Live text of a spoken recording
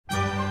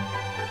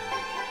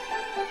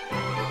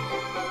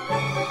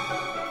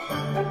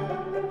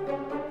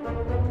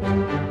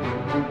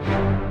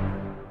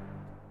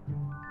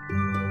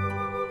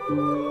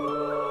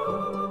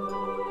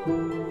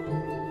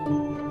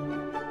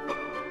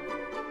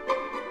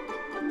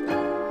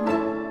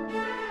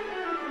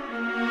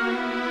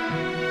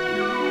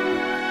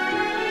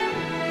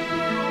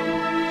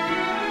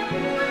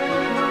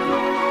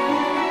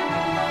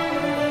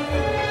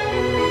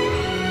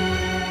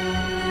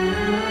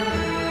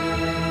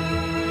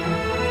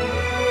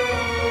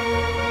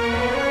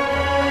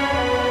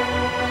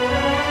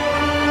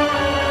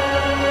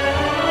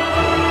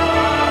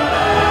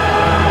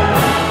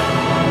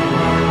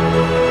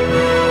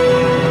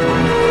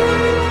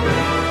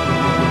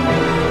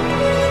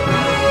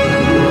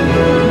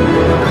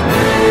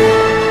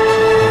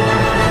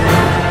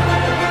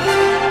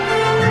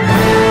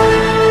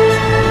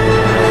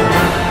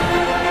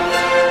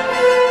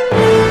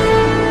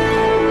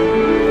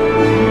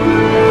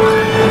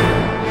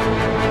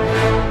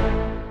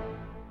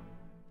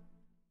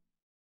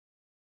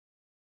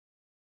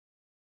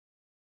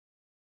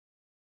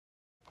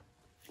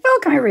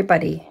Welcome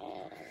everybody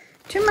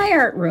to my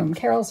art room,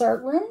 Carol's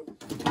art room.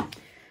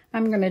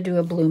 I'm going to do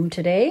a bloom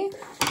today,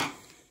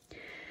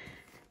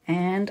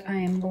 and I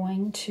am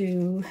going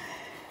to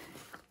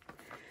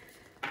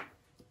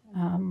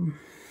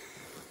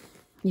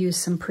use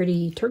some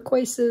pretty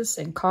turquoises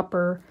and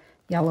copper,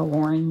 yellow,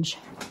 orange.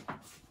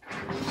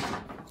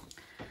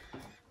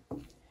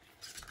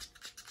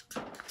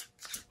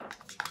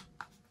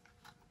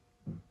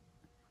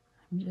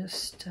 I'm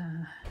just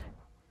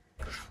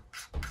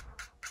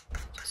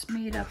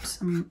made up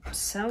some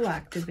cell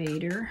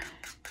activator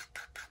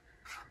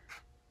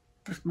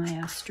with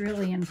my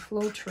Australian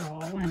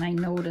Floetrol, and I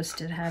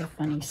noticed it had a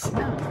funny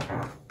smell.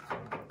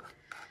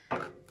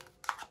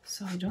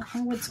 So I don't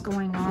know what's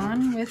going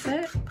on with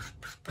it,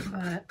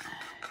 but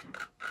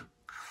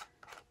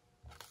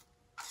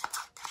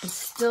it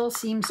still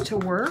seems to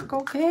work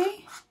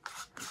okay.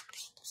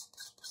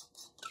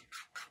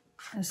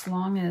 As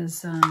long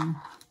as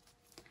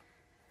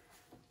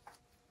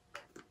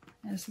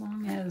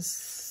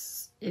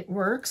it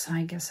works,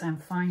 I guess I'm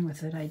fine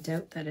with it. I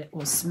doubt that it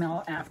will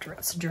smell after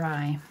it's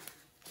dry.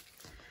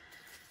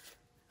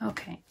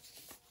 Okay.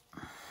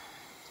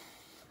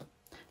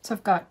 So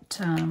I've got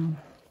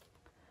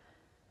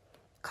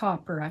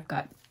copper.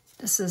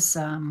 This is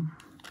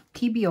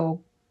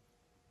Pebeo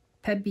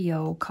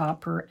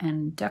copper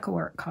and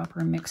DecoArt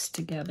copper mixed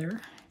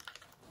together.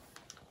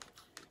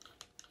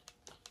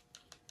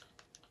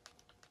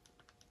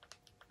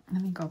 I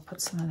think I'll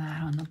put some of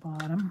that on the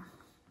bottom.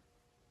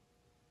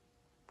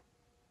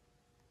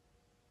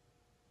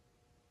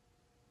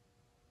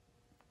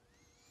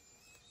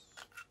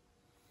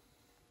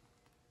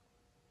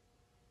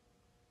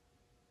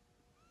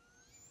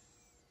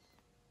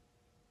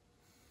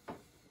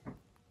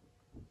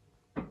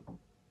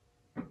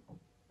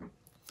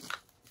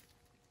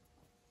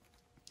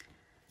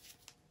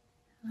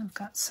 I've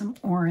got some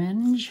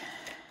orange.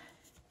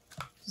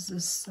 This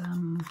is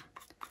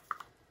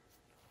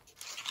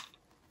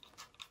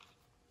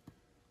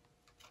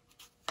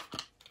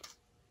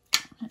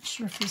not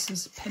sure if this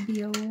is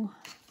Pebeo.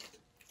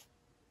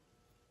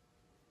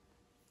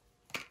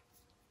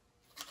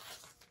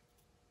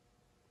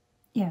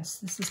 Yes,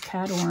 this is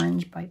Cad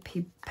Orange by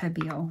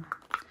Pebeo.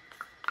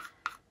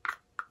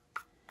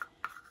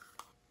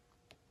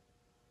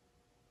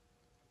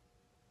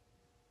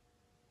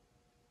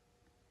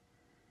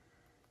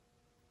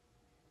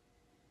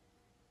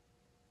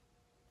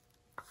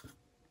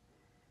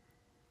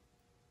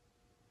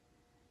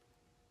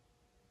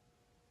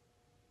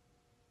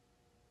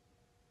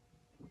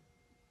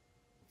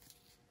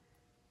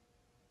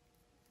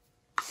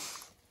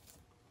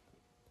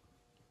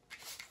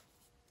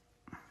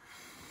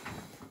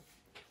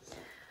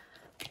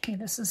 Okay,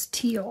 this is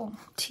teal.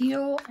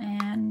 Teal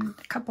and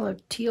a couple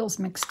of teals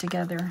mixed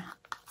together.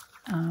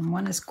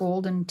 One is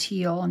golden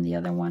teal and the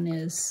other one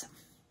is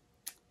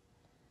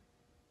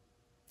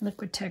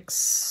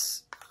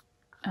Liquitex.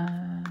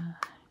 I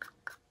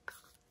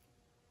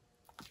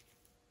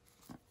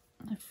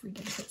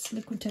forget if it's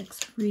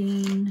Liquitex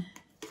green,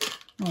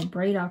 or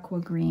bright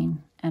aqua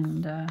green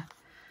and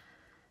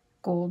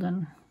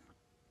golden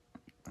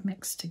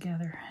mixed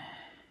together.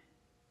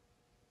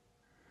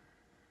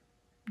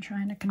 I'm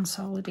trying to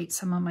consolidate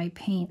some of my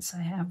paints.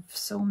 I have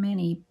so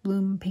many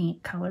bloom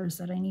paint colors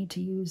that I need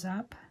to use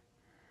up.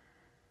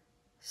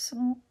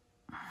 So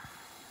I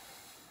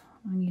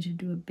need to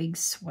do a big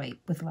swipe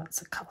with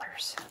lots of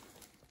colors.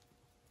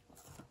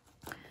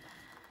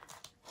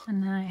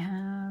 And I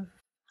have,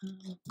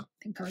 I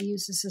think I'll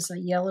use this as a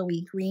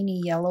yellowy, greeny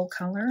yellow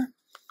color.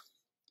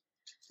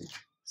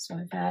 So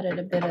I've added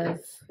a bit of,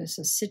 this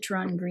is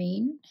citron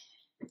green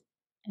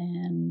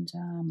and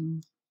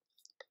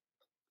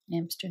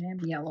Amsterdam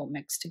yellow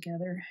mixed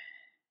together.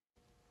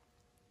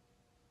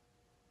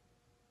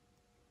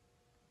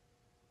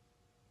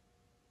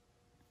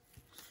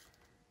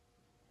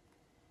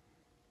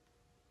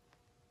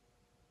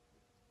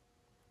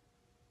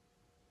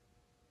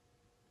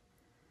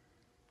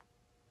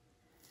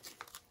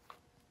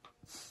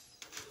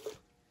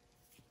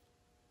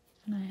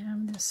 And I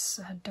have this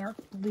dark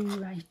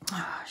blue.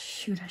 Oh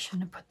shoot, I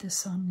shouldn't have put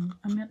this on.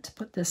 I meant to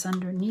put this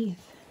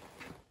underneath.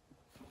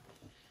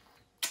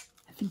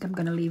 I think I'm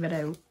going to leave it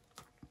out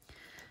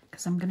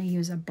because I'm going to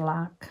use a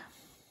black.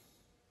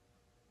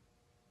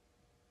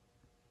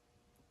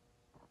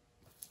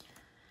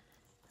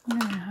 I don't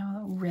know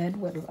how red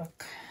would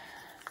look.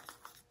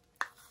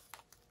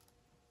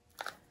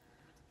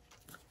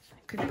 I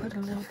could put a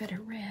little bit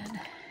of red.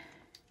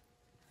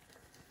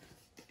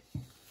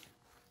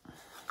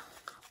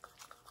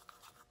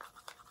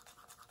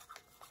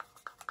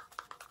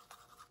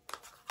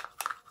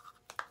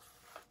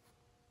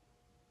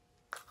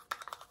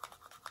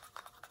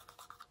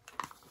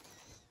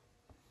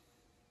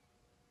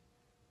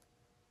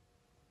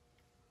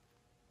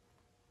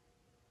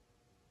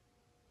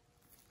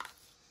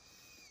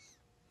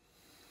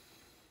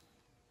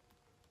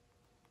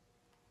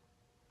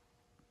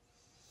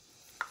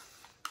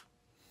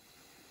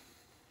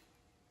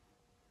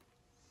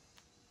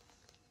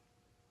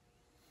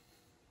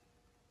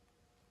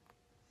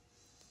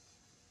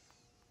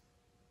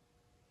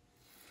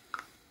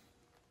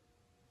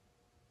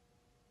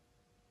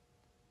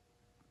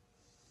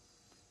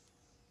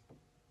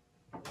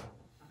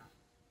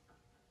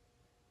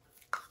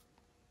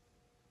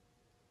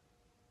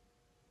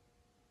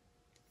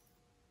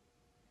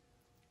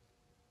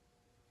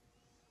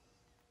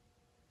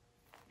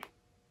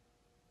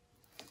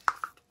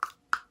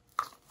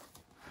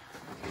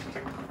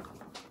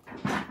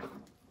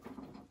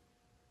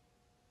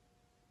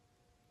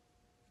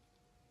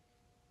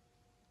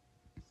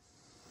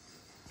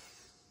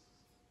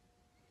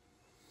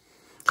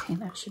 Okay,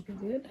 that should be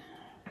good.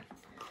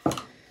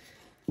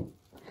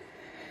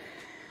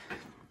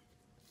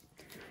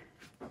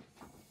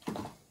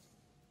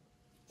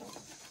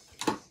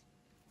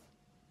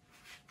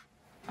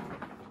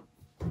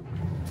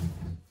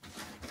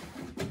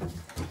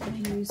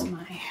 I'm going to use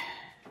my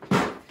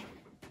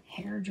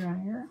hair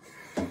dryer.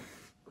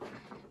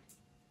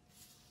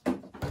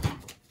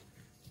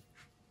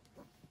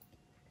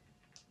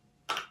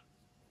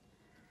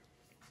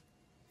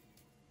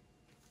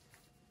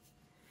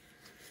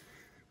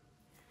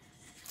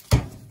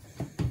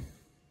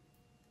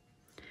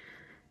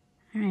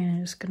 All right,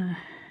 I'm just gonna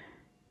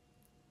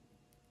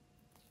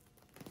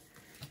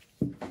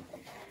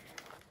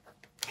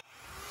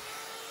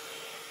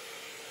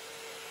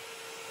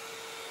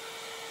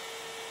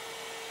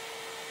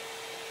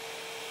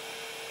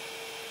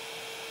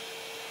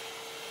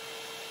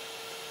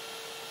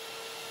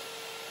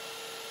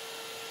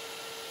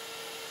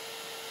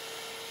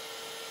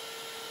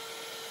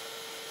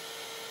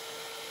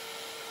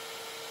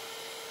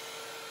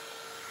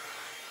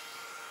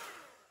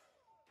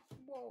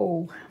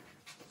whoa.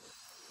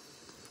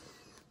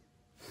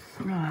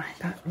 Oh, I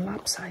got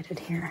lopsided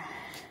here.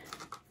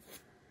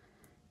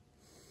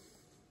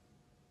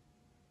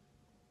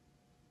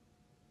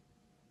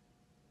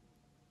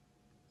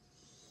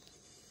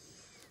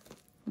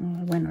 Oh,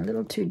 I went a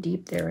little too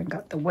deep there and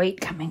got the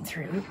white coming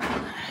through.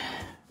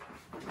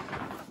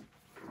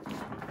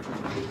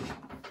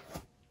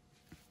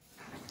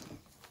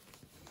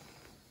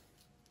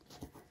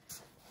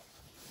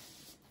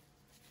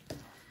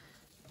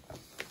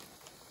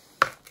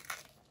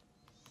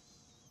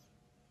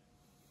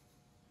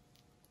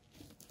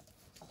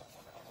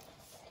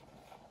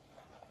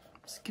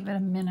 Just give it a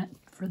minute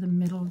for the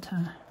middle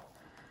to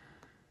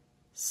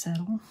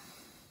settle.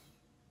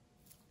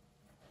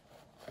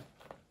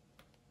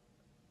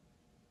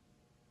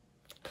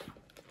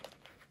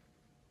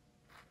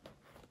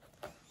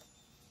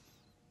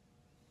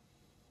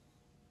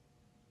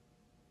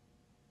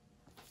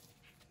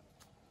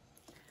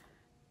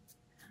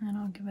 And then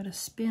I'll give it a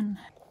spin.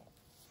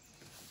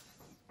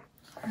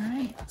 All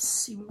right, let's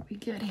see what we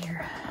get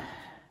here.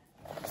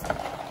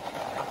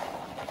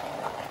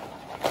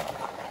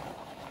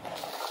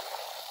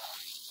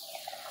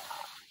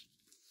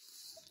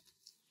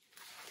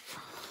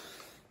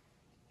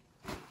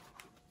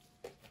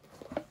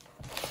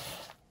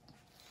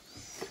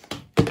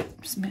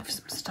 Just move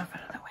some stuff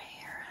out of the way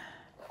here.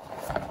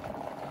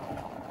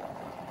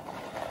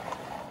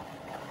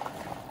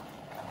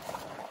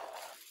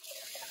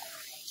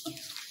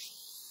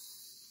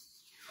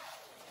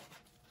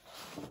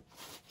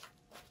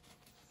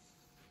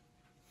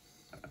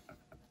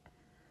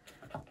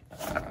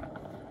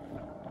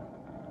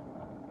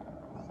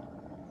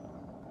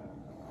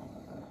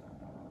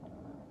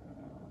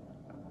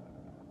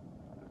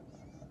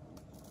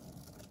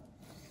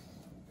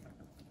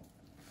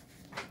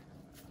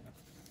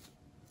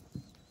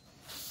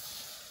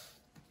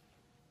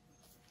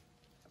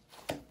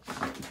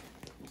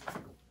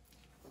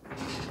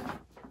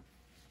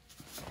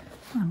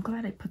 I'm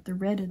glad I put the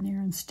red in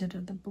there instead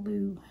of the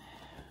blue.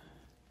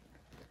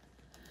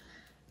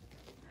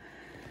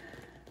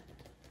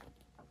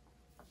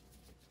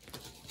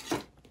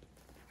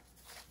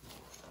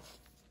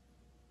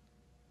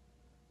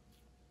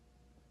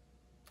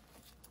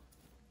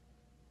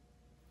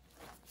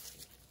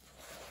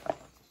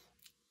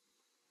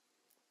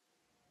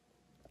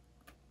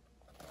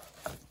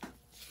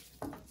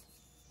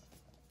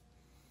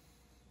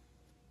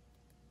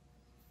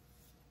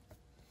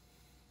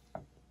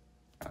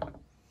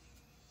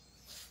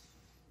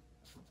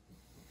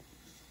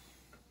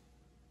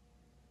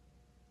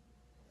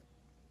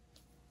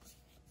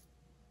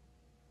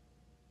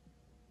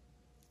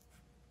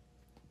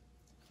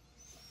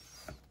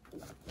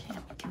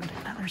 Give it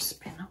another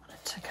spin. I want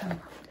it to come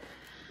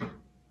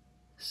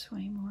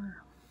sway more.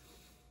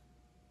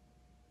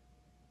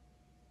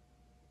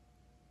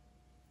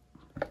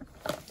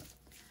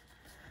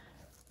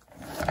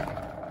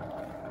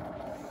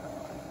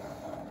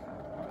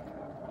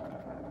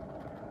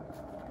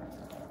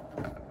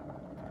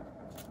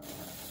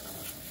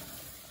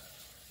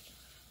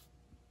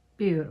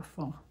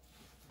 Beautiful.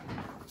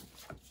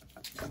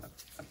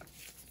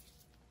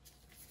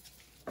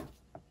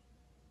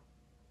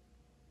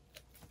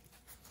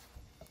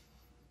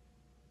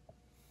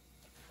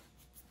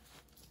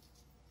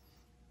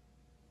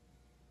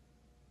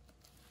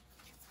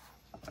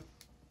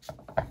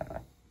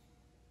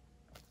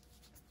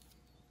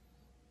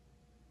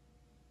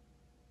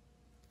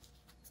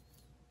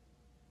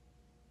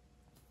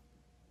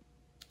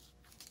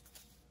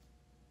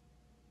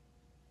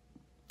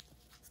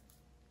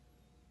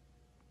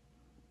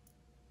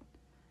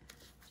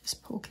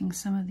 Just poking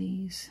some of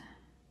these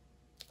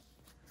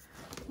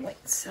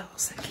white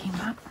cells that came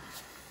up.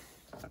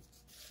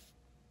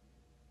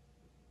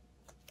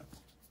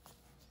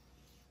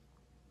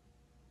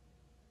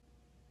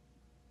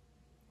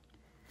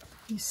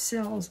 These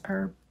cells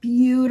are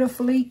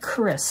beautifully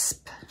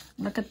crisp.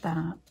 Look at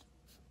that.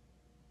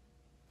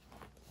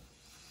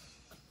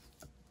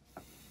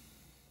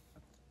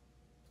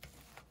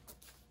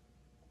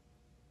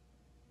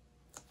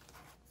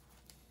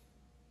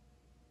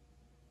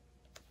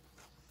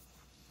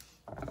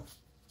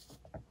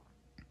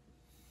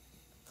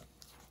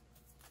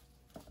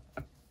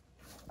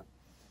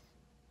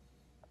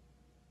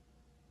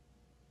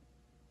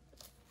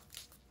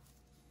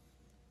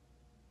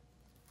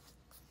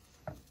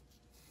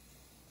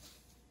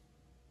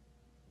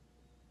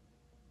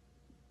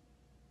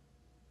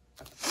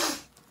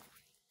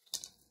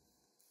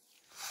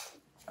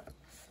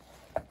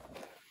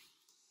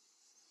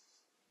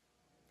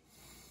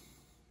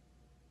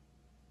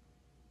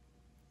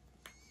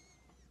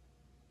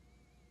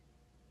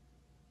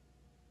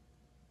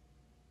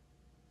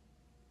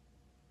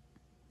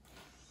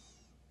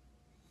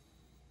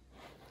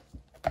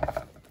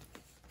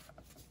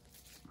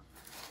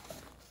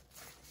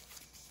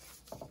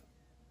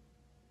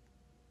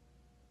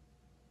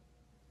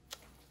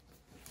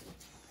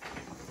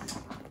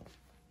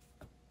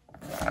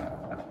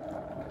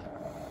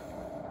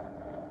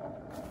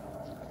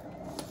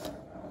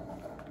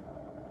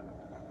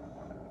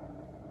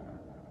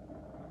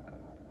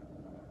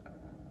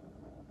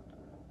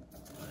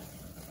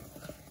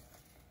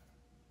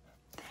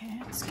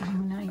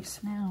 nice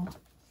now.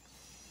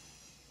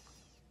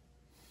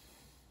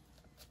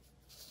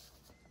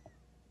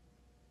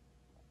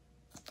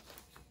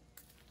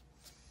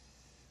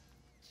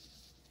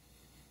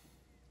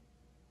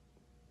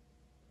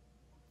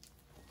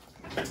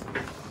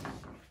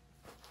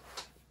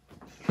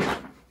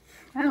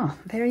 Oh,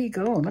 there you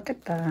go. Look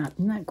at that.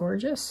 Isn't that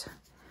gorgeous?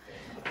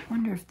 I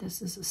wonder if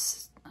this is a...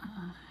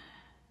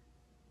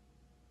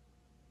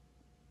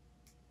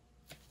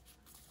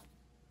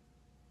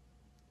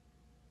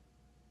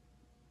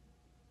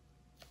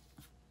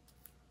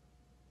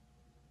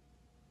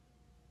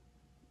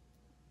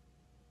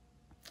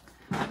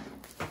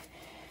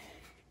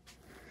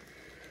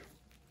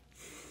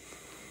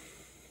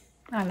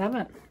 I love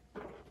it.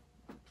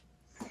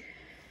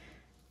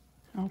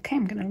 Okay,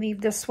 I'm going to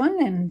leave this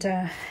one and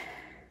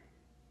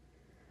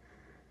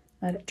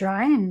let it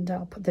dry, and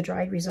I'll put the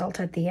dried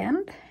result at the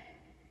end.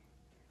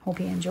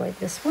 Hope you enjoyed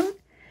this one.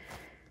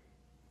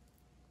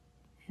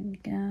 And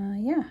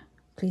yeah,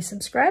 please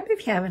subscribe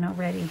if you haven't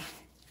already.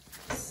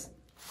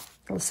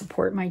 It'll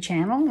support my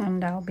channel,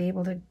 and I'll be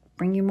able to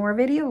bring you more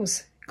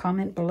videos.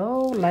 Comment below,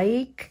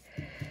 like,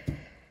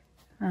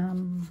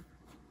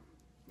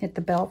 hit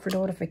the bell for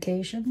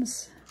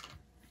notifications.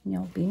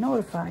 You'll be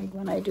notified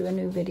when I do a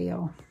new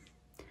video.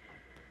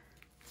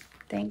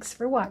 Thanks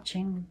for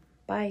watching.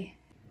 Bye.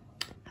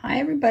 Hi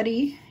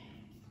everybody.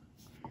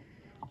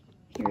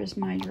 Here's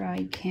my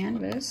dried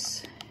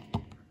canvas.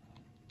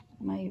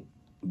 My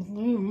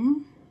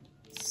bloom.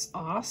 It's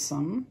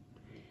awesome.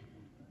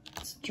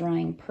 It's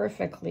drying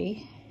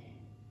perfectly.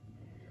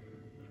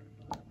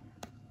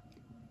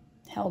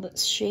 Held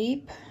its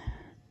shape.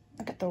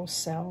 Look at those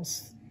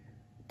cells.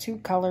 2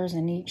 colors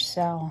in each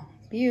cell.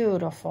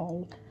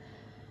 Beautiful.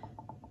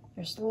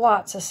 There's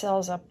lots of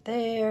cells up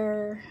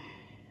there.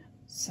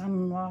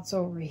 Some lots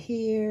over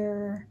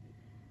here.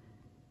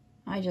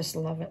 I just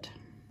love it.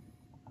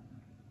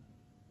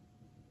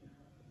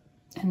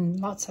 And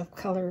lots of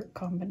color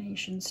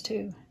combinations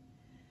too.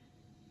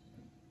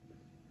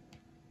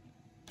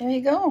 There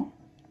you go.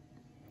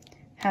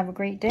 Have a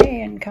great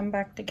day and come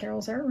back to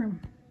Carol's Art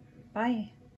Room. Bye.